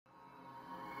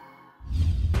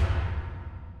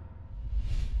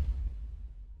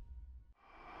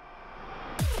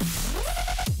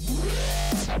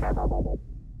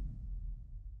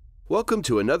Welcome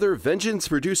to another Vengeance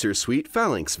Producer Suite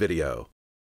Phalanx video.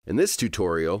 In this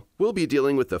tutorial, we'll be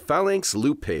dealing with the Phalanx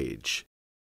loop page.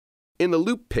 In the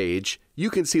loop page, you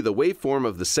can see the waveform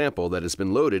of the sample that has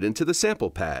been loaded into the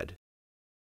sample pad.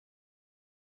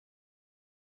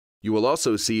 You will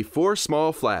also see 4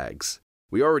 small flags.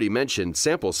 We already mentioned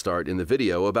sample start in the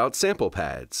video about sample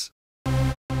pads.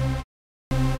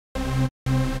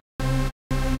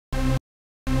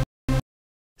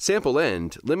 Sample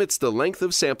end limits the length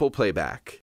of sample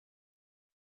playback.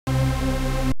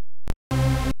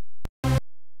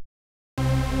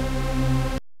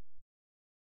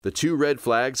 The 2 red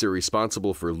flags are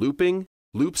responsible for looping,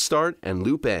 loop start, and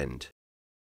loop end.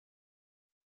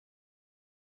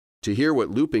 To hear what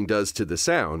looping does to the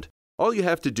sound, all you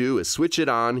have to do is switch it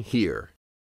on here.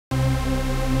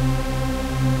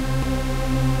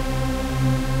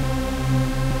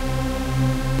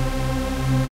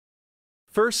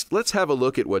 First, let's have a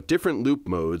look at what different loop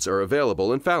modes are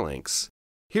available in Phalanx.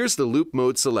 Here's the loop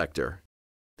mode selector.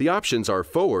 The options are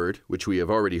forward, which we have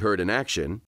already heard in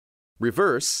action,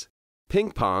 reverse,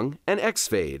 ping pong, and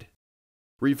X-fade.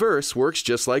 Reverse works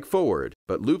just like forward,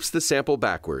 but loops the sample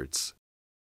backwards.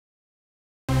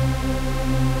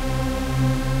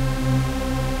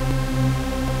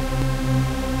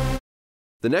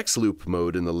 The next loop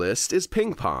mode in the list is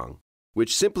ping pong,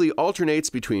 which simply alternates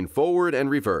between forward and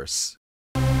reverse.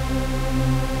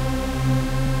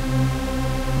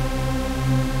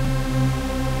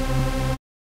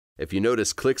 If you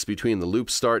notice clicks between the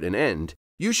loop start and end,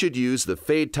 you should use the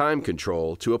fade time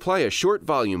control to apply a short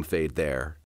volume fade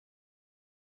there.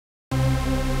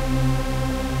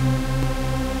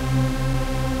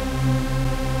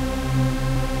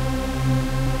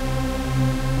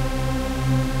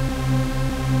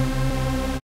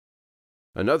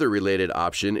 Another related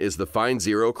option is the Find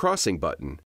Zero Crossing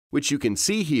button, which you can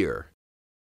see here.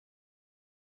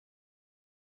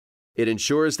 It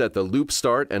ensures that the loop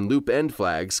start and loop end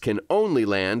flags can only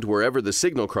land wherever the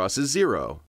signal crosses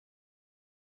 0.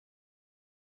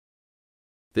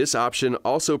 This option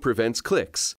also prevents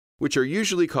clicks, which are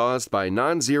usually caused by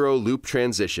non-zero loop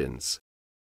transitions.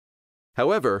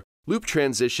 However, loop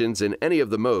transitions in any of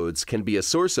the modes can be a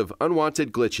source of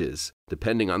unwanted glitches,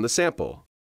 depending on the sample.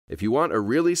 If you want a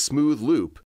really smooth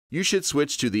loop, you should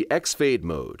switch to the X-fade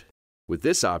mode. With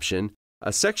this option,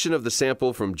 a section of the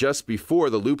sample from just before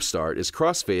the loop start is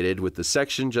crossfaded with the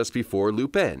section just before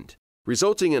loop end,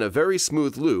 resulting in a very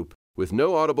smooth loop with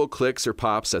no audible clicks or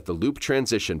pops at the loop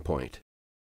transition point.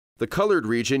 The colored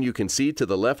region you can see to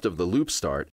the left of the loop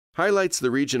start highlights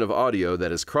the region of audio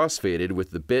that is crossfaded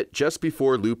with the bit just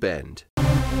before loop end.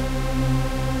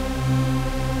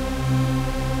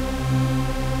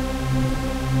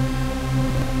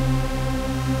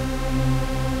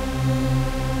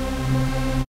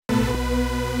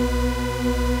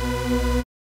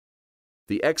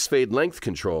 The X-fade length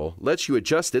control lets you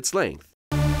adjust its length.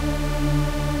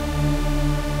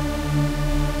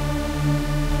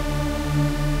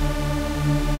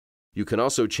 You can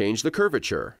also change the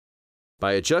curvature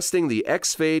by adjusting the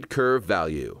X-fade curve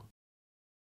value.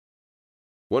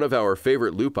 One of our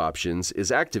favorite loop options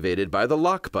is activated by the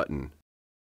lock button.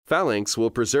 Phalanx will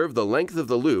preserve the length of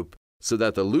the loop so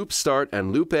that the loop start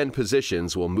and loop end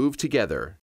positions will move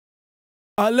together.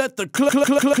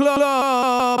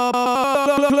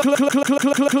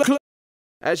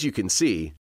 As you can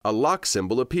see, a lock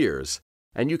symbol appears,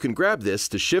 and you can grab this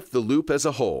to shift the loop as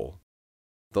a whole.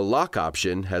 The lock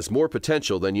option has more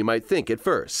potential than you might think at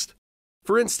first.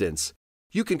 For instance,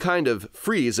 you can kind of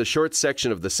freeze a short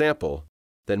section of the sample,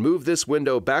 then move this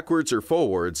window backwards or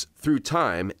forwards through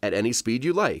time at any speed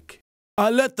you like.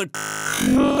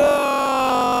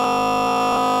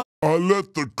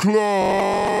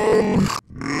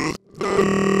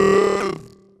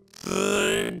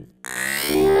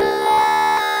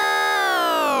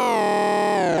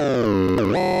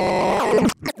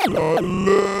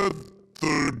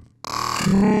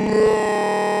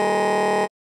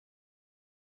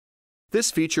 This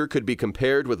feature could be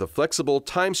compared with a flexible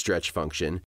time stretch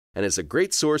function and is a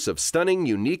great source of stunning,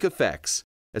 unique effects,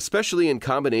 especially in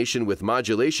combination with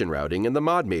modulation routing in the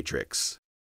mod matrix.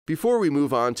 Before we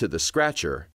move on to the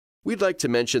scratcher, we'd like to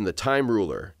mention the time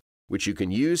ruler, which you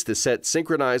can use to set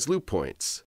synchronized loop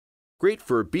points. Great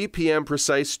for BPM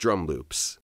precise drum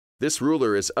loops. This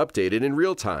ruler is updated in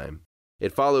real time.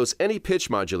 It follows any pitch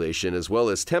modulation as well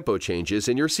as tempo changes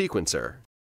in your sequencer.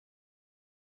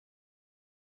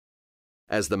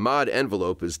 As the mod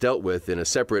envelope is dealt with in a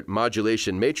separate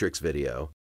modulation matrix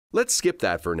video, let's skip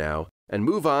that for now and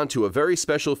move on to a very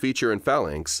special feature in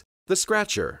Phalanx, the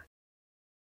scratcher.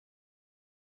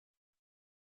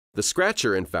 The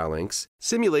scratcher in Phalanx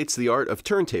simulates the art of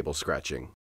turntable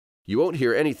scratching. You won't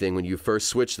hear anything when you first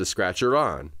switch the scratcher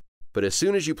on, but as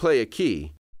soon as you play a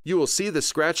key, you will see the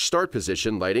scratch start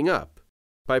position lighting up.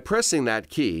 By pressing that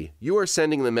key, you are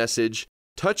sending the message,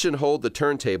 "Touch and hold the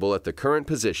turntable at the current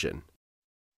position."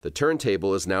 The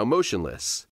turntable is now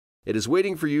motionless. It is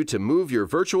waiting for you to move your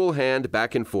virtual hand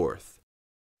back and forth.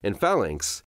 In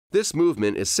Phalanx, this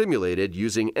movement is simulated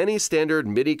using any standard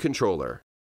MIDI controller.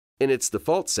 In its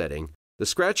default setting, the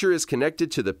scratcher is connected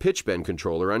to the pitch bend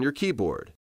controller on your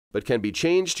keyboard, but can be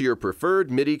changed to your preferred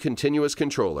MIDI continuous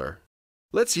controller.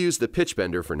 Let's use the pitch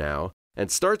bender for now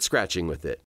and start scratching with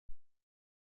it.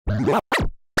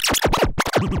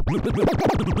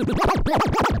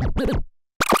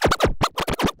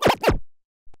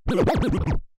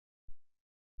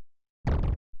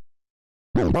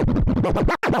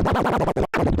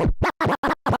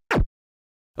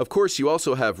 Of course, you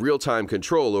also have real-time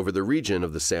control over the region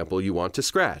of the sample you want to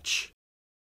scratch.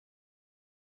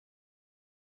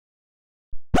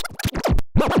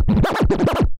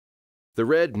 The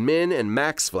red min and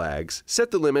max flags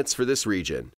set the limits for this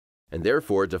region, and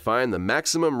therefore define the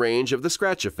maximum range of the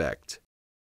scratch effect.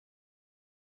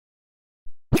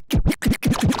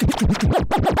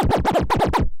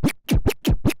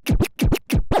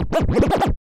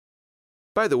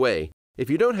 By the way, if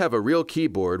you don't have a real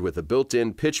keyboard with a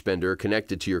built-in pitch bender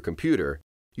connected to your computer,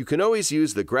 you can always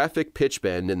use the graphic pitch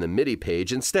bend in the MIDI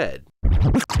page instead.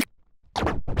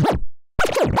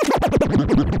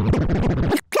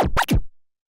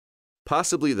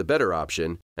 Possibly the better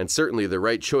option, and certainly the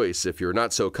right choice if you're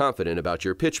not so confident about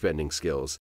your pitch bending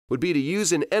skills, would be to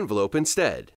use an envelope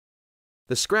instead.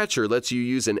 The scratcher lets you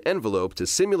use an envelope to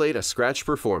simulate a scratch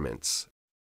performance.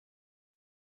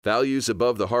 Values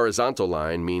above the horizontal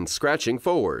line mean scratching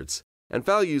forwards, and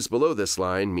values below this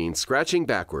line mean scratching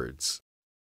backwards.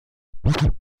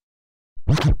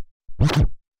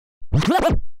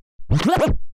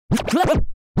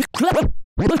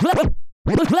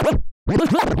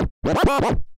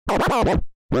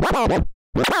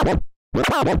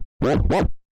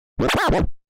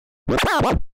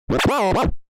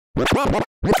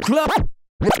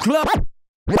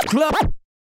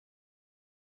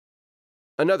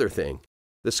 Another thing,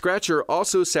 the scratcher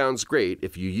also sounds great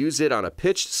if you use it on a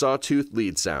pitched sawtooth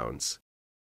lead sounds.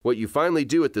 What you finally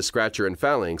do with the scratcher in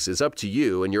Phalanx is up to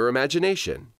you and your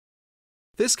imagination.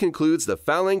 This concludes the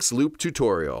Phalanx loop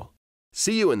tutorial.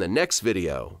 See you in the next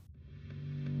video.